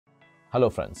Hello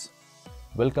friends,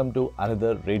 welcome to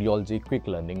another Radiology Quick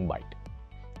Learning Byte.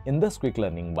 In this Quick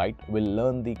Learning Byte, we'll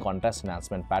learn the contrast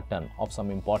enhancement pattern of some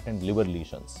important liver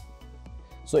lesions.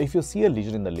 So if you see a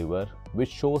lesion in the liver which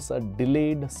shows a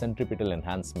delayed centripetal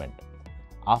enhancement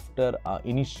after an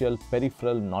initial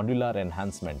peripheral nodular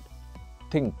enhancement,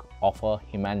 think of a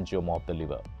hemangioma of the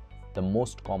liver, the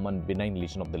most common benign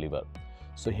lesion of the liver.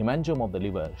 So hemangioma of the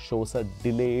liver shows a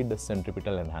delayed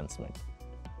centripetal enhancement.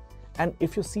 And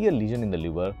if you see a lesion in the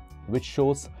liver which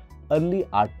shows early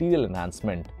arterial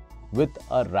enhancement with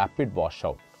a rapid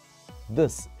washout,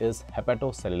 this is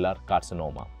hepatocellular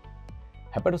carcinoma.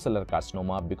 Hepatocellular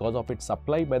carcinoma, because of its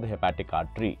supply by the hepatic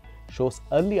artery, shows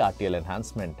early arterial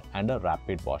enhancement and a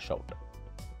rapid washout.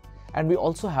 And we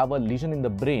also have a lesion in the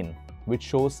brain which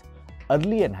shows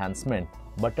early enhancement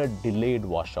but a delayed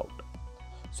washout.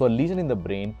 So a lesion in the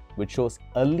brain which shows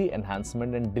early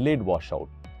enhancement and delayed washout,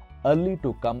 early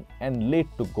to come and late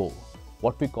to go,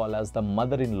 what we call as the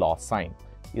mother-in-law sign,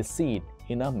 is seen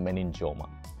in a meningioma.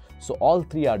 So all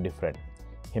three are different.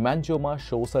 Hemangioma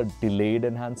shows a delayed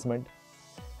enhancement.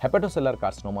 Hepatocellular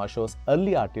carcinoma shows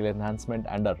early arterial enhancement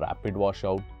and a rapid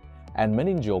washout. And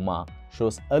meningioma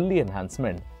shows early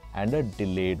enhancement and a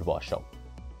delayed washout.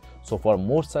 So for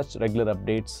more such regular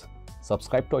updates,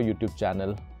 subscribe to our YouTube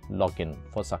channel, log in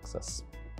for success.